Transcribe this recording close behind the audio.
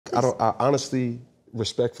I honestly,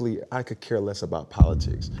 respectfully, I could care less about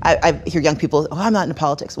politics. I hear young people, oh, I'm not into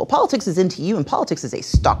politics. Well, politics is into you, and politics is a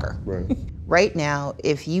stalker. Right. Right now,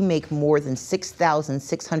 if you make more than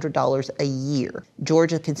 $6,600 a year,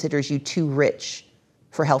 Georgia considers you too rich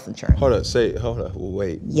for health insurance. Hold up,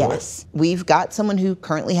 wait. Yes. What? We've got someone who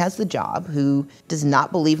currently has the job, who does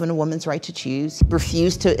not believe in a woman's right to choose,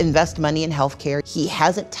 refused to invest money in healthcare. He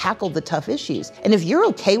hasn't tackled the tough issues. And if you're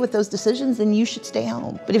okay with those decisions, then you should stay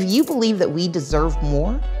home. But if you believe that we deserve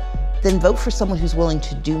more, then vote for someone who's willing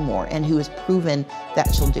to do more and who has proven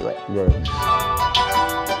that she'll do it. Right.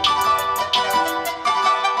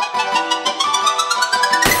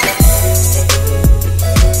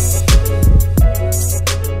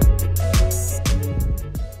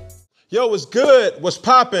 Yo, what's good? What's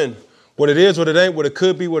poppin'? What it is, what it ain't, what it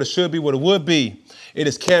could be, what it should be, what it would be. It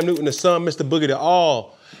is Cam Newton, the son, Mr. Boogie to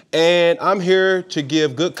all. And I'm here to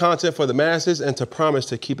give good content for the masses and to promise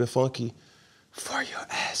to keep it funky for your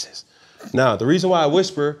asses. Now, the reason why I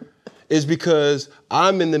whisper is because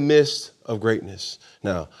I'm in the midst of greatness.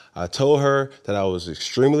 Now, I told her that I was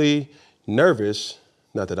extremely nervous.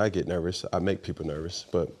 Not that I get nervous, I make people nervous.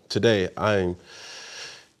 But today,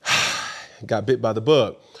 got bit by the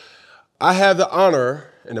bug. I have the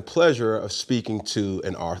honor and the pleasure of speaking to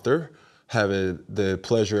an author, having the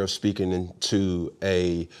pleasure of speaking to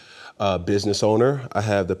a business owner. I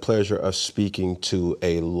have the pleasure of speaking to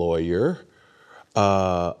a lawyer,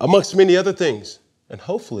 amongst many other things, and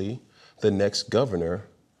hopefully the next governor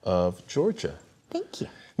of Georgia. Thank you.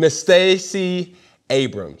 Miss Stacey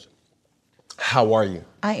Abrams, how are you?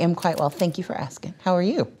 I am quite well. Thank you for asking. How are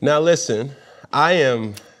you? Now listen, I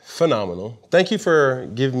am phenomenal. Thank you for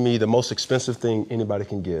giving me the most expensive thing anybody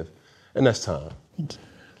can give, and that's time. Thank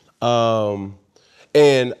you.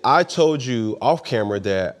 And I told you off camera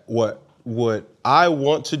that what I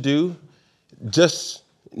want to do, just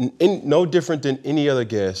no different than any other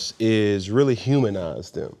guest, is really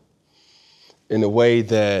humanize them in a way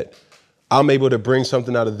that I'm able to bring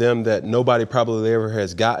something out of them that nobody probably ever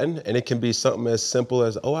has gotten. And it can be something as simple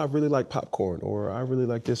as, oh, I really like popcorn, or I really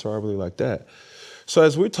like this, or I really like that. So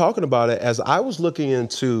as we're talking about it, as I was looking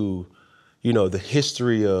into, the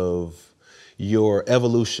history of your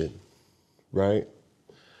evolution, right?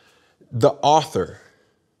 The author,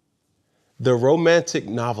 the romantic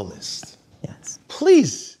novelist. Yes.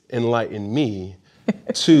 Please enlighten me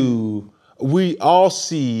to, we all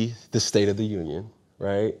see the State of the Union,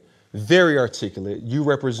 right? Very articulate. You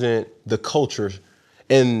represent the culture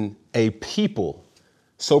and a people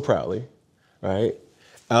so proudly, right?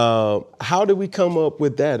 How did we come up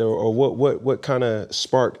with that, or what kind of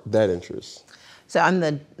sparked that interest?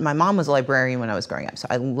 So my mom was a librarian when I was growing up, so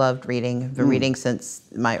I loved reading. I've been reading since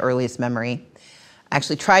my earliest memory. I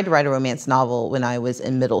actually tried to write a romance novel when I was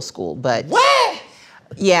in middle school, but what?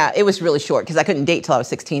 Yeah, it was really short because I couldn't date till I was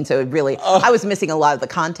 16, so I was missing a lot of the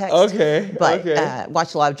context. Okay. But okay.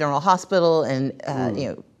 Watched a lot of General Hospital and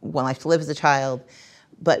One Life to Live as a child.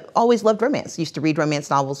 But always loved romance. Used to read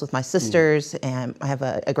romance novels with my sisters, and I have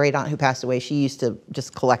a great aunt who passed away. She used to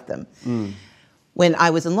just collect them. When I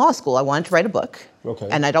was in law school, I wanted to write a book,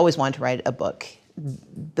 and I'd always wanted to write a book.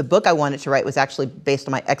 The book I wanted to write was actually based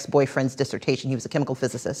on my ex-boyfriend's dissertation. He was a chemical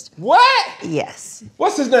physicist. What? Yes.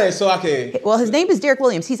 What's his name, so I can... Well, his name is Derek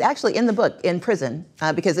Williams. He's actually in the book, in prison,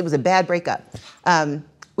 because it was a bad breakup.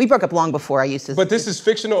 We broke up long before I used to... But this is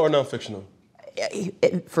fictional or non-fictional?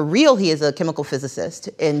 For real, he is a chemical physicist.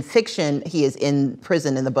 In fiction, he is in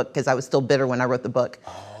prison in the book because I was still bitter when I wrote the book.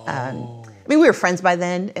 Oh. We were friends by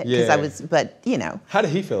then because Yeah. How did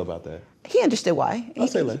he feel about that? He understood why. I'll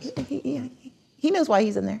say less. He knows why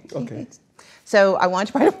he's in there. Okay. So I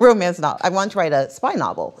wanted to write a romance novel. I wanted to write a spy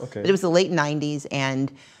novel. Okay. But it was the late 90s,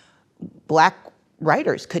 and black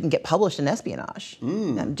writers couldn't get published in espionage.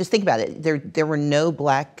 Just think about it. There were no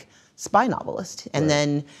black spy novelists. And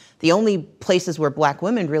then the only places where black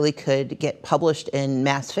women really could get published in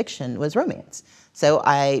mass fiction was romance. So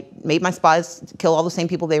I made my spies kill all the same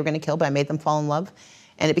people they were going to kill, but I made them fall in love,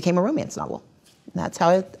 and it became a romance novel. And that's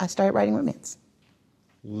how I started writing romance.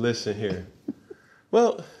 Listen here.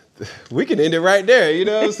 Well, we can end it right there, you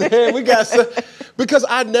know what I'm saying? We got because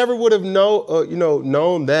I never would have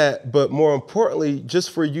known that, but more importantly,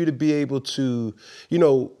 just for you to be able to,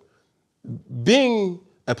 being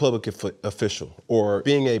a public official or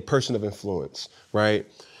being a person of influence, right?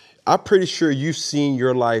 I'm pretty sure you've seen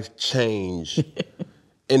your life change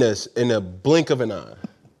in a blink of an eye,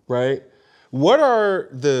 right? What are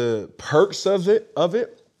the perks of it,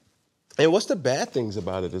 and what's the bad things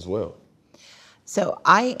about it as well? So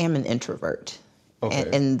I am an introvert,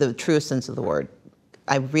 in the truest sense of the word.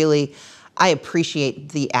 I I appreciate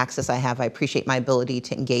the access I have. I appreciate my ability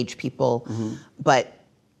to engage people, but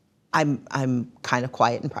I'm kind of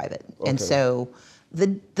quiet and private. And so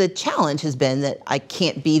the challenge has been that I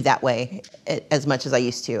can't be that way as much as I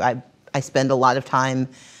used to. I spend a lot of time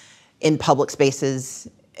in public spaces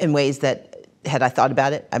in ways that, had I thought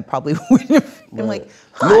about it, I probably wouldn't have been like,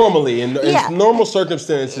 Normally, in normal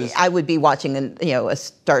circumstances, I would be watching a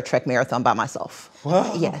Star Trek marathon by myself.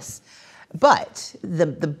 Wow. Yes. But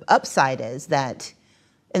the upside is that,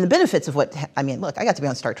 and the benefits of what, I mean, look, I got to be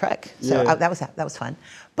on Star Trek, so that was fun.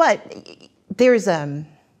 But there's an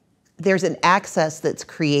access that's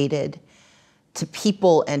created to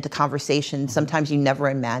people and to conversation sometimes you never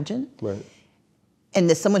imagine. Right. And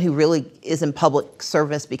as someone who really is in public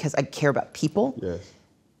service because I care about people,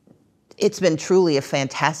 it's been truly a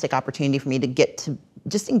fantastic opportunity for me to get to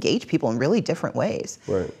just engage people in really different ways.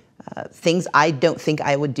 Right. Things I don't think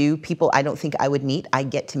I would do, people I don't think I would meet, I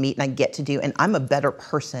get to meet and I get to do. And I'm a better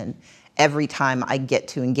person every time I get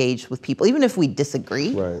to engage with people, even if we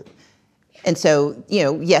disagree. Right. And so,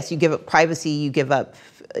 yes, you give up privacy, you give up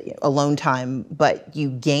alone time, but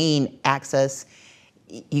you gain access.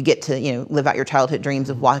 You get to, live out your childhood dreams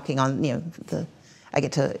of walking on, I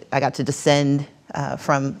got to descend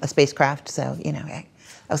from a spacecraft. So, that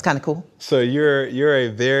was kind of cool. So you're a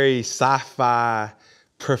very sci-fi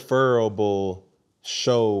preferable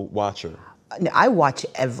show watcher. I watch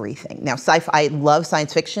everything. Now, sci-fi, I love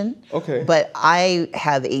science fiction. Okay. But I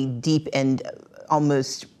have a deep and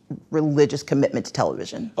almost religious commitment to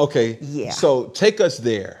television. Okay. Yeah. So take us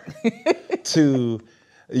there to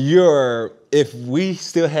if we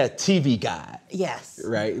still had TV Guide. Yes.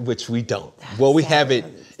 Right, which we don't. Well, we have it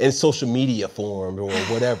in social media form or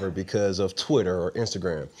whatever because of Twitter or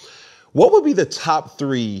Instagram. What would be the top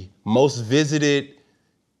 3 most visited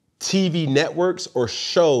TV networks or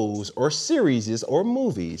shows or series or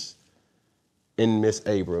movies in Miss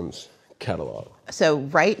Abrams' catalog? So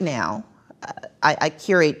right now, I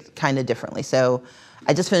curate kind of differently. So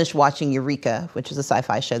I just finished watching Eureka, which is a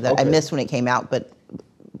sci-fi show that I missed when it came out, but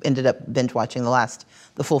ended up binge watching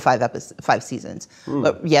the full 5 seasons.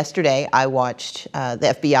 But yesterday I watched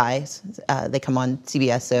the FBI. They come on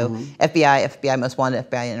CBS. So FBI Most Wanted,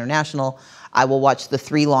 FBI International. I will watch the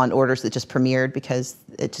 3 Law and Orders that just premiered because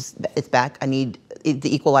it's back. I need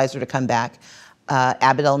the Equalizer to come back.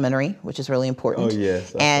 Abbott Elementary, which is really important. Oh,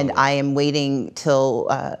 yes. And I am waiting till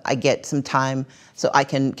I get some time so I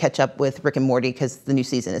can catch up with Rick and Morty because the new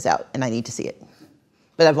season is out and I need to see it.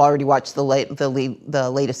 But I've already watched the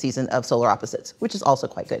latest season of Solar Opposites, which is also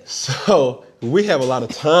quite good. So we have a lot of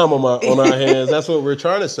time on our hands. That's what we're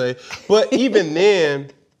trying to say. But even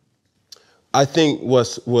then, I think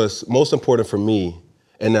what's most important for me,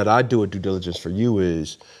 and that I do a due diligence for you,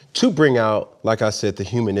 is to bring out, like I said, the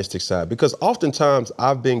humanistic side. Because oftentimes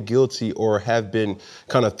I've been guilty or have been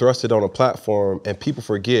kind of thrusted on a platform and people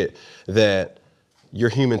forget that you're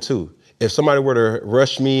human too. If somebody were to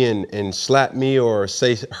rush me and slap me or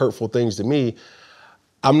say hurtful things to me,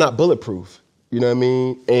 I'm not bulletproof. You know what I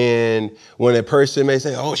mean? And when a person may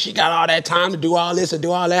say, oh, she got all that time to do all this and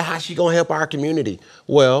do all that, how's she gonna help our community?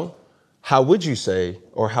 Well, how would you say,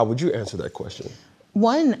 or how would you answer that question?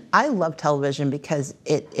 One, I love television because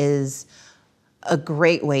it is a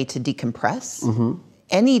great way to decompress.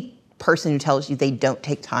 Any person who tells you they don't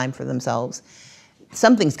take time for themselves,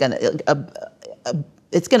 something's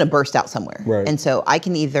it's gonna burst out somewhere. Right. And so I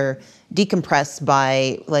can either decompress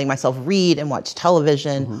by letting myself read and watch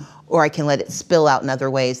television, or I can let it spill out in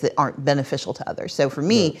other ways that aren't beneficial to others. So for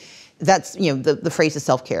me, that's, the phrase is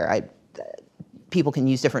self-care. People can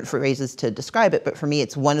use different phrases to describe it, but for me,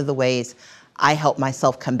 it's one of the ways I help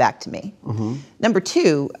myself come back to me. Number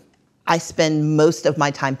 2, I spend most of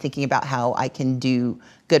my time thinking about how I can do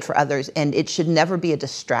good for others, and it should never be a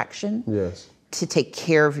distraction to take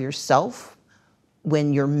care of yourself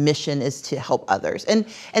when your mission is to help others. And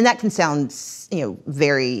that can sound,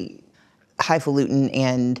 very highfalutin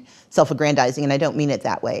and self-aggrandizing, and I don't mean it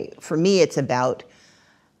that way. For me, it's about,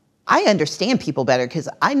 I understand people better because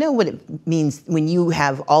I know what it means when you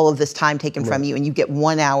have all of this time taken from you and you get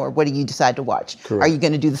 1 hour. What do you decide to watch? Correct. Are you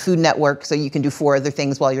going to do the Food Network so you can do 4 other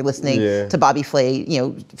things while you're listening to Bobby Flay,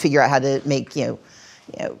 figure out how to make,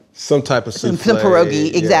 some type of souffle. Some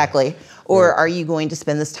pierogi, exactly. Or are you going to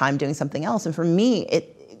spend this time doing something else? And for me,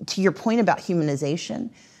 to your point about humanization,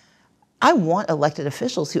 I want elected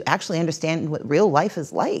officials who actually understand what real life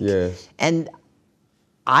is like. And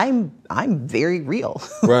I'm very real.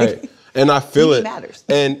 Right. And I feel it. Matters.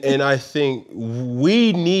 And I think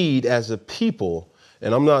we need, as a people,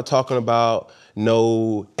 and I'm not talking about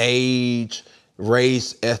no age,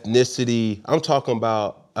 race, ethnicity. I'm talking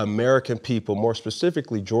about American people, more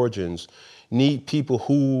specifically Georgians, need people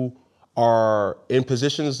who are in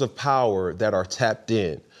positions of power that are tapped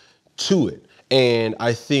in to it. And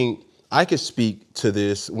I think I could speak to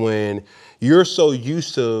this when you're so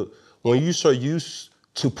used to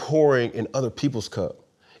pouring in other people's cup.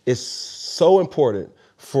 It's so important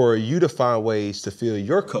for you to find ways to fill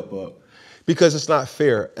your cup up, because it's not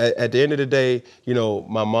fair. At the end of the day, you know,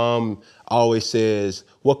 my mom always says,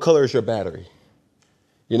 "What color is your battery?"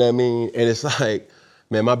 You know what I mean? And it's like,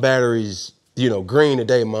 man, my battery's, you know, green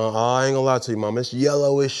today, Mom. Oh, I ain't gonna lie to you, Mom. It's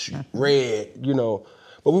yellowish red, you know.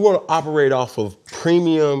 But we want to operate off of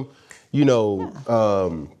premium, you know,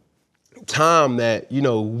 time that, you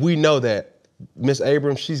know, we know that Miss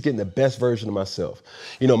Abrams, she's getting the best version of myself.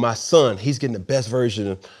 You know, my son, he's getting the best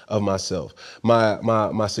version of myself.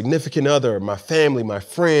 My significant other, my family, my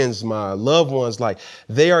friends, my loved ones, like,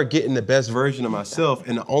 they are getting the best version of myself.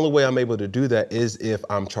 And the only way I'm able to do that is if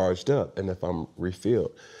I'm charged up and if I'm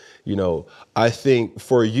refilled. You know, I think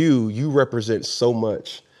for you, you represent so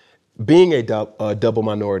much. Being a double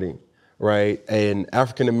minority, right? An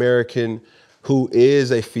African American who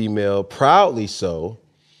is a female, proudly so.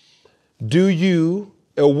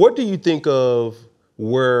 What do you think of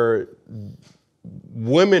where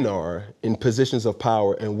women are in positions of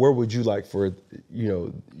power, and where would you like for, you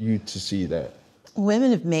know, you to see that?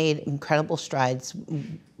 Women have made incredible strides.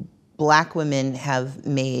 Black women have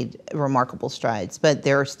made remarkable strides, but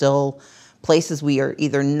there are still places we are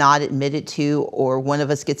either not admitted to, or one of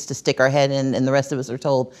us gets to stick our head in and the rest of us are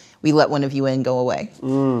told, we let one of you in, go away.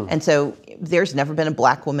 And so there's never been a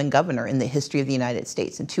black woman governor in the history of the United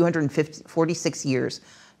States. In 246 years,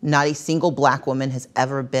 not a single black woman has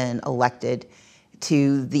ever been elected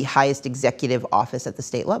to the highest executive office at the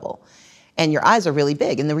state level. And your eyes are really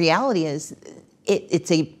big. And the reality is, it's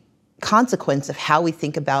a consequence of how we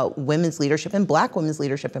think about women's leadership, and black women's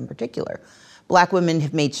leadership in particular. Black women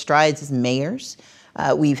have made strides as mayors.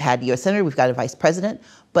 We've had a U.S. Senator, we've got a vice president,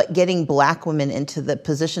 but getting black women into the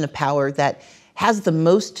position of power that has the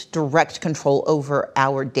most direct control over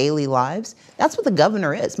our daily lives, that's what the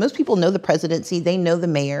governor is. Most people know the presidency, they know the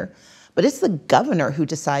mayor, but it's the governor who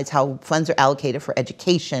decides how funds are allocated for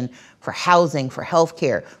education, for housing, for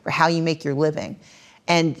healthcare, for how you make your living.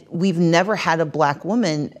 And we've never had a black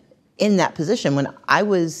woman in that position. When I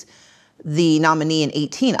was the nominee in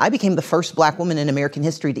 18, I became the first black woman in American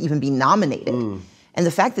history to even be nominated. And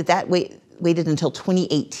the fact that that waited until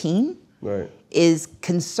 2018 is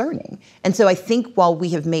concerning. And so I think while we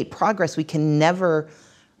have made progress, we can never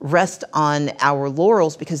rest on our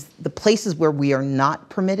laurels, because the places where we are not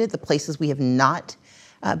permitted, the places we have not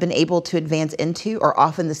been able to advance into, are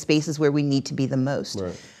often the spaces where we need to be the most.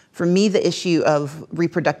 For me, the issue of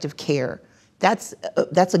reproductive care, that's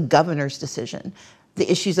a governor's decision. The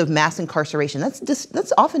issues of mass incarceration,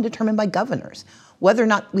 that's often determined by governors. Whether or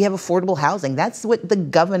not we have affordable housing, that's what the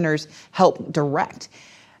governors help direct.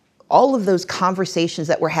 All of those conversations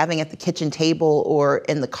that we're having at the kitchen table or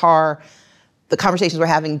in the car, the conversations we're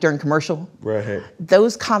having during commercial,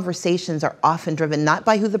 those conversations are often driven not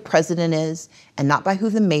by who the president is and not by who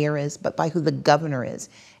the mayor is, but by who the governor is.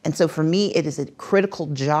 And so for me, it is a critical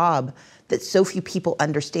job that so few people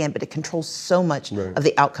understand, but it controls so much of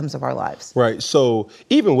the outcomes of our lives. So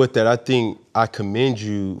even with that, I think I commend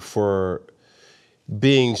you for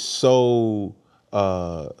being so,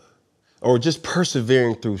 or just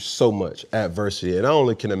persevering through so much adversity. And I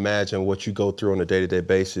only can imagine what you go through on a day-to-day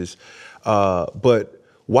basis. But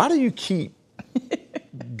why do you keep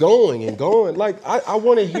going and going? Like, I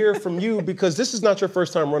want to hear from you, because this is not your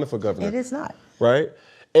first time running for governor. It is not. Right?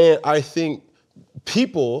 And I think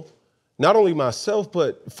people, not only myself,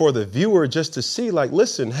 but for the viewer, just to see, like,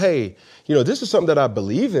 listen, hey, you know, this is something that I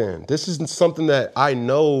believe in. This isn't something that I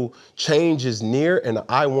know change is near, and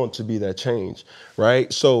I want to be that change,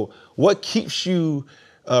 right? So what keeps you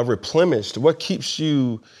replenished? What keeps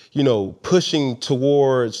you, you know, pushing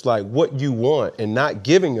towards, like, what you want and not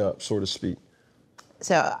giving up, so to speak?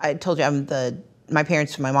 So I told you,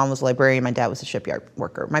 my mom was a librarian, my dad was a shipyard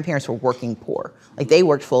worker. My parents were working poor. Like, they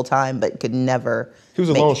worked full time, but could never. He was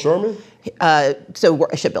a longshoreman? So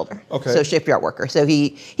a shipbuilder. Okay. So shipyard worker. So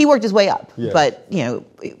he worked his way up, but, you know,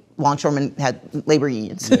 longshoremen had labor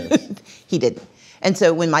unions. He didn't. And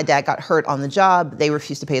so when my dad got hurt on the job, they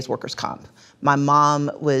refused to pay his workers' comp. My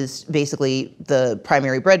mom was basically the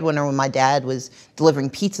primary breadwinner when my dad was delivering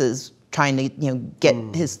pizzas, trying to, you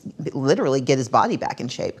know, literally get his body back in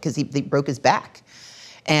shape, because he broke his back,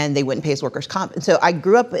 and they wouldn't pay his workers' comp. And so I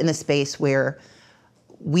grew up in a space where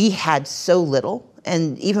we had so little,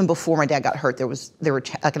 and even before my dad got hurt, there were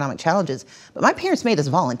economic challenges. But my parents made us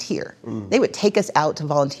volunteer. They would take us out to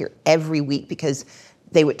volunteer every week, because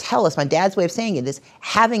they would tell us, my dad's way of saying it is,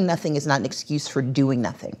 having nothing is not an excuse for doing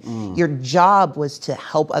nothing. Your job was to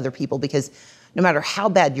help other people, because no matter how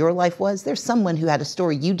bad your life was, there's someone who had a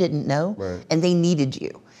story you didn't know, and they needed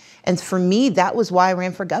you. And for me, that was why I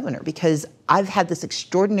ran for governor, because I've had this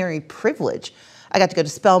extraordinary privilege. I got to go to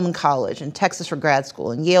Spelman College and Texas for grad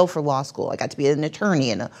school and Yale for law school. I got to be an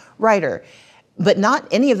attorney and a writer. But not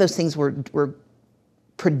any of those things were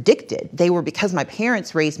predicted. They were because my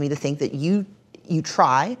parents raised me to think that you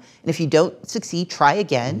try, and if you don't succeed, try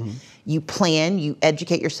again. You plan, you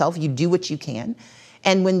educate yourself, you do what you can.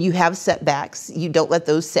 And when you have setbacks, you don't let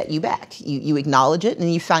those set you back. You acknowledge it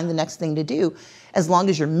and you find the next thing to do, as long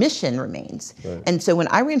as your mission remains. And so when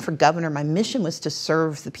I ran for governor, my mission was to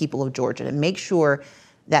serve the people of Georgia, and make sure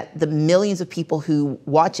that the millions of people who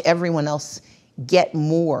watch everyone else get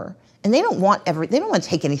more. And they don't want to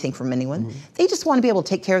take anything from anyone. They just want to be able to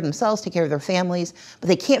take care of themselves, take care of their families, but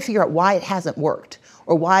they can't figure out why it hasn't worked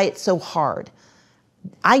or why it's so hard.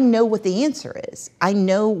 I know what the answer is. I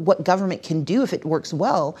know what government can do if it works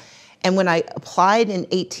well. And when I applied in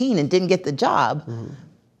 18 and didn't get the job,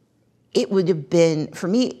 it would have been, for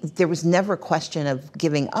me, there was never a question of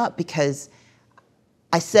giving up, because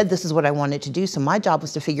I said this is what I wanted to do, so my job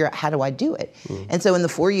was to figure out how do I do it. And so in the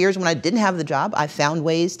 4 years when I didn't have the job, I found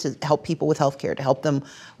ways to help people with healthcare, to help them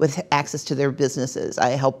with access to their businesses. I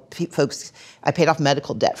helped folks, I paid off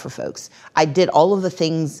medical debt for folks. I did all of the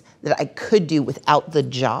things that I could do without the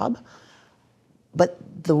job, but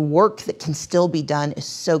the work that can still be done is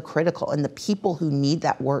so critical, and the people who need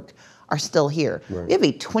that work are still here. We have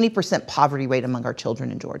a 20% poverty rate among our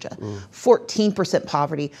children in Georgia, 14%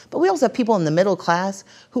 poverty, but we also have people in the middle class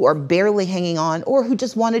who are barely hanging on, or who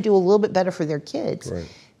just want to do a little bit better for their kids.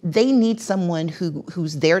 They need someone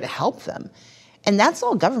who's there to help them. And that's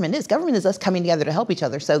all government is. Government is us coming together to help each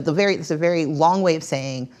other. So it's a very long way of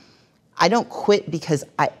saying, I don't quit because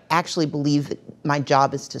I actually believe that my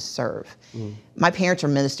job is to serve. My parents are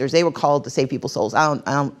ministers. They were called to save people's souls. I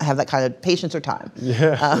don't have that kind of patience or time.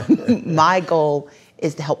 My goal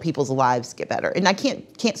is to help people's lives get better. And I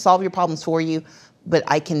can't solve your problems for you, but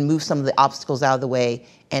I can move some of the obstacles out of the way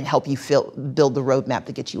and help you build the roadmap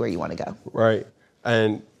that gets you where you want to go. Right.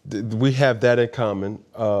 And we have that in common.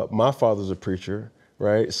 My father's a preacher.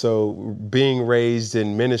 Right, so being raised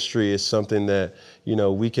in ministry is something that, you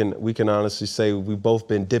know, we can honestly say we've both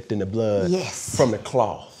been dipped in the blood from the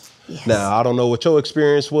cloth. Now, I don't know what your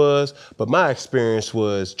experience was, but my experience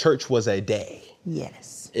was church was a day.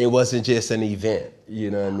 It wasn't just an event. You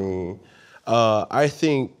know what I mean? I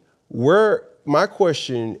think my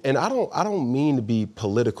question, and I don't mean to be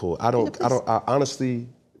political. I honestly,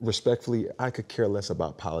 respectfully, I could care less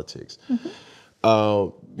about politics.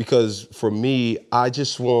 Because for me, I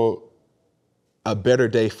just want a better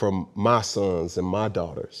day for my sons and my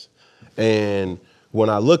daughters. And when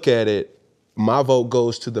I look at it, my vote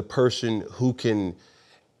goes to the person who can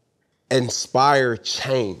inspire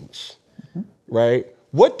change, right?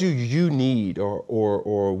 What do you need,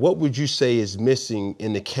 or what would you say is missing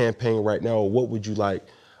in the campaign right now, or what would you like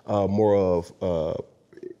more of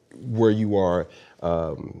where you are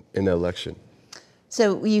in the election?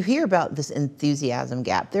 So you hear about this enthusiasm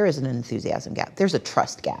gap. There is an enthusiasm gap. There's a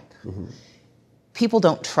trust gap. People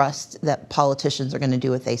don't trust that politicians are going to do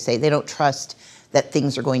what they say. They don't trust that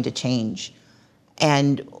things are going to change.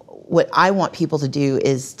 And what I want people to do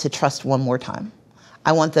is to trust one more time.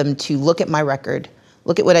 I want them to look at my record,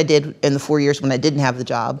 look at what I did in the 4 years when I didn't have the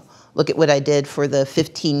job, look at what I did for the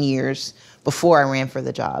 15 years before I ran for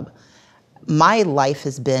the job. My life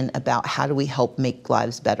has been about how do we help make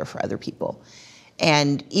lives better for other people.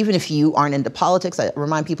 And even if you aren't into politics, I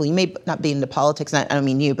remind people you may not be into politics, and I don't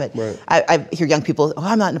mean you, but I hear young people, oh,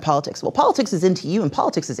 I'm not into politics. Well, politics is into you, and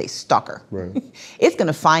politics is a stalker. It's going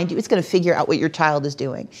to find you. It's going to figure out what your child is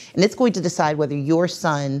doing. And it's going to decide whether your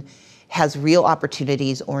son has real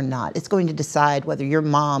opportunities or not. It's going to decide whether your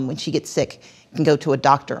mom, when she gets sick, can go to a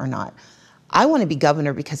doctor or not. I want to be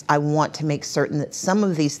governor because I want to make certain that some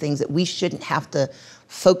of these things that we shouldn't have to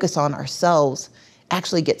focus on ourselves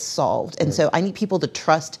actually get solved. And so I need people to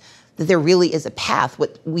trust that there really is a path.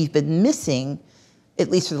 What we've been missing, at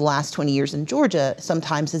least for the last 20 years in Georgia,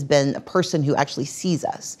 sometimes has been a person who actually sees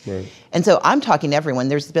us. And so I'm talking to everyone.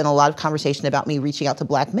 There's been a lot of conversation about me reaching out to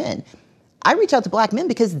Black men. I reach out to Black men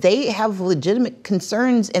because they have legitimate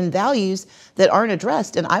concerns and values that aren't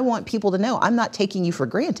addressed. And I want people to know I'm not taking you for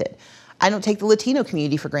granted. I don't take the Latino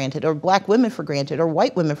community for granted, or Black women for granted, or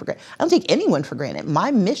white women for granted. I don't take anyone for granted.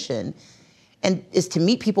 My mission is to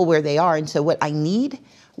meet people where they are. And so what I need,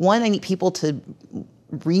 one, I need people to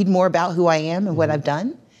read more about who I am and what I've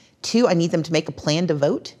done. Two, I need them to make a plan to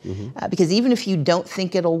vote. Because even if you don't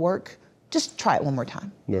think it'll work, just try it one more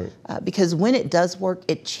time. Right. Because when it does work,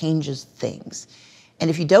 it changes things. And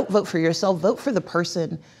if you don't vote for yourself, vote for the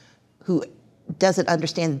person who doesn't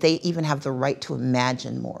understand that they even have the right to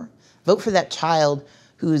imagine more. Vote for that child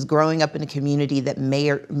who is growing up in a community that may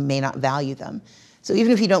or may not value them. So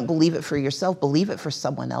even if you don't believe it for yourself, believe it for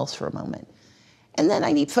someone else for a moment. And then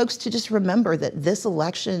I need folks to just remember that this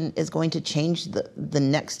election is going to change the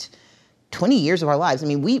next 20 years of our lives. I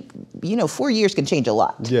mean, 4 years can change a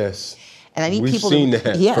lot. Yes. And I need We've people seen to,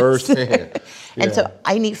 that yes. firsthand. And so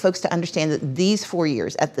I need folks to understand that these 4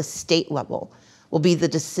 years at the state level will be the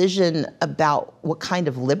decision about what kind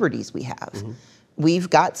of liberties we have. Mm-hmm. We've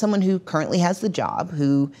got someone who currently has the job,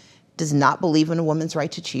 who does not believe in a woman's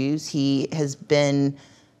right to choose. He has been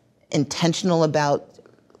intentional about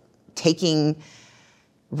taking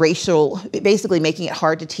basically making it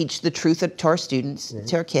hard to teach the truth to our students, mm-hmm.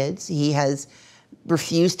 to our kids. He has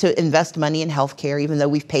refused to invest money in healthcare, even though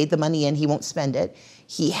we've paid the money in, he won't spend it.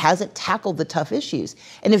 He hasn't tackled the tough issues.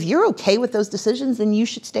 And if you're okay with those decisions, then you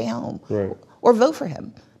should stay home or vote for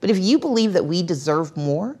him. But if you believe that we deserve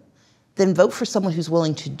more, then vote for someone who's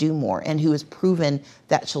willing to do more and who has proven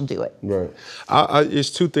that she'll do it. Right.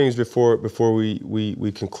 It's two things before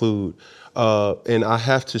we conclude. And I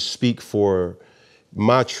have to speak for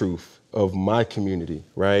my truth of my community,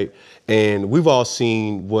 right? And we've all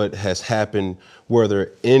seen what has happened,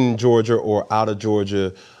 whether in Georgia or out of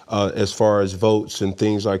Georgia, as far as votes and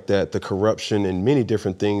things like that, the corruption and many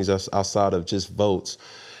different things outside of just votes.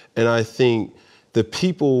 And I think the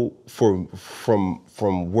people from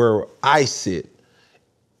where I sit,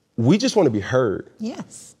 we just want to be heard.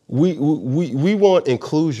 Yes. We want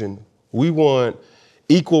inclusion. We want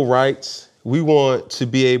equal rights. We want to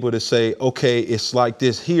be able to say, okay, it's like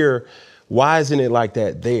this here. Why isn't it like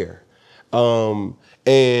that there?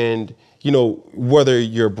 And, whether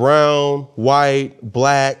you're brown, white,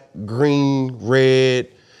 black, green, red,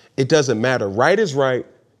 it doesn't matter. Right is right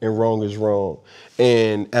and wrong is wrong.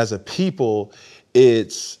 And as a people,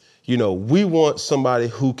 it's, we want somebody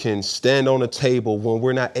who can stand on a table when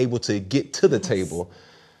we're not able to get to the table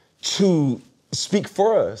to speak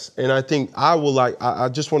for us. And I think I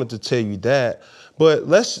just wanted to tell you that, but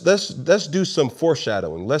let's do some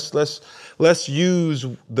foreshadowing. Let's use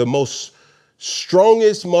the most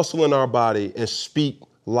strongest muscle in our body and speak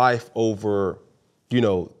life over,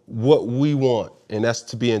 what we want. And that's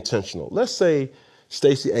to be intentional. Let's say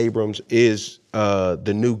Stacey Abrams is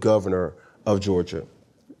the new governor of Georgia.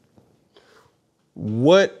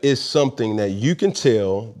 What is something that you can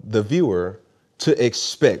tell the viewer to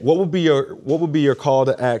expect? What would be your call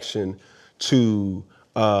to action to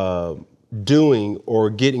doing or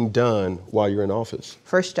getting done while you're in office?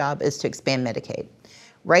 First job is to expand Medicaid.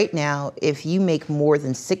 Right now, if you make more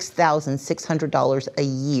than $6,600 a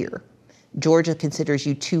year, Georgia considers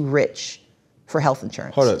you too rich for health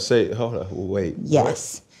insurance. Hold on, wait.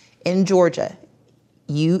 Yes. What? In Georgia,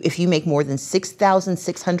 if you make more than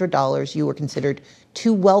 $6,600, you are considered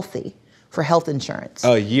too wealthy for health insurance.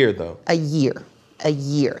 A year, though? A year.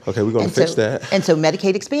 Okay, we're going to fix that. And so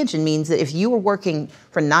Medicaid expansion means that if you were working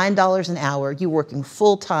for $9 an hour, you're working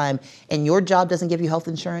full time, and your job doesn't give you health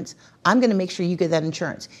insurance, I'm going to make sure you get that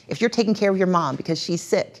insurance. If you're taking care of your mom because she's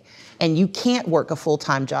sick and you can't work a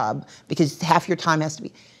full-time job because half your time has to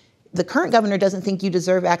be, the current governor doesn't think you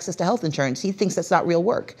deserve access to health insurance. He thinks that's not real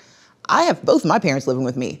work. I have both my parents living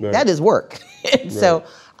with me. Right. That is work. So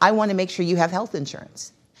I want to make sure you have health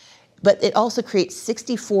insurance. But it also creates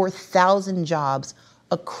 64,000 jobs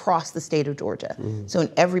across the state of Georgia, so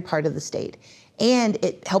in every part of the state. And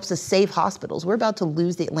it helps us save hospitals. We're about to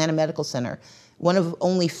lose the Atlanta Medical Center, one of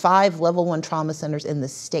only 5 level 1 trauma centers in the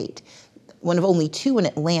state, one of only 2 in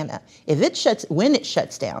Atlanta. When it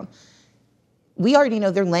shuts down, we already know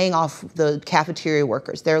they're laying off the cafeteria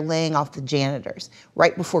workers, they're laying off the janitors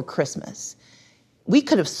right before Christmas. We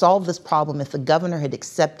could have solved this problem if the governor had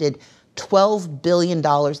accepted $12 billion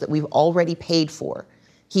that we've already paid for.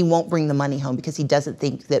 He won't bring the money home because he doesn't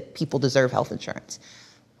think that people deserve health insurance.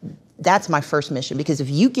 That's my first mission, because if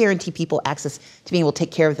you guarantee people access to being able to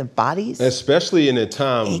take care of their bodies. Especially in a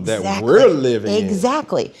time that we're living in.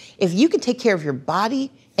 Exactly. If you can take care of your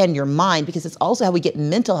body and your mind, because it's also how we get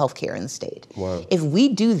mental health care in the state. Wow. If we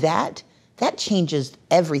do that, that changes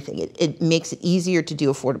everything. It makes it easier to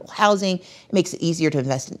do affordable housing. It makes it easier to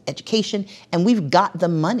invest in education. And we've got the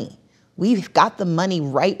money. We've got the money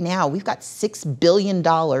right now. We've got $6 billion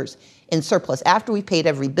in surplus after we paid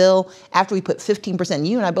every bill, after we put 15%.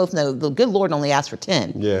 You and I both know the good Lord only asked for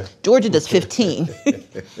 10. Yeah. Georgia does 15.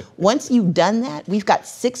 Once you've done that, we've got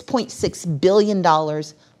 $6.6 billion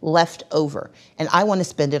left over. And I want to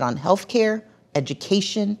spend it on healthcare,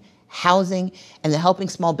 education, housing, and then helping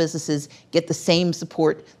small businesses get the same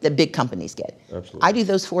support that big companies get. Absolutely. I do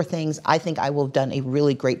those 4 things. I think I will have done a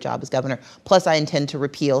really great job as governor. Plus, I intend to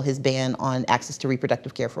repeal his ban on access to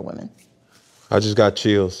reproductive care for women. I just got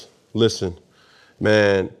chills. Listen,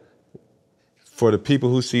 man, for the people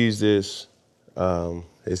who sees this,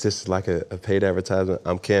 is this like a paid advertisement?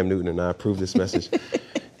 I'm Cam Newton and I approve this message.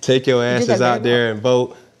 Take your asses out there and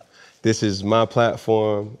vote. This is my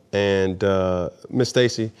platform. And Miss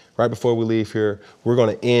Stacey, right before we leave here, we're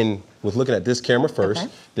going to end with looking at this camera first.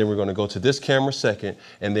 Okay. Then we're going to go to this camera second.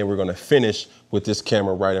 And then we're going to finish with this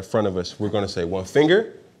camera right in front of us. We're going to say 1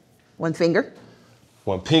 finger. 1 finger.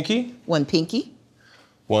 1 pinky. 1 pinky.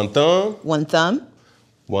 1 thumb. 1 thumb.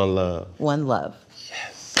 1 love. 1 love.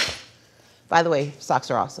 Yes. By the way, socks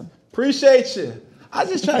are awesome. Appreciate you. I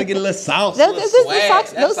just try to get a little sauce. Those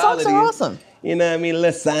socks are awesome. You know what I mean? A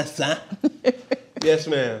little sauce. Yes,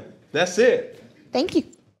 ma'am. That's it. Thank you.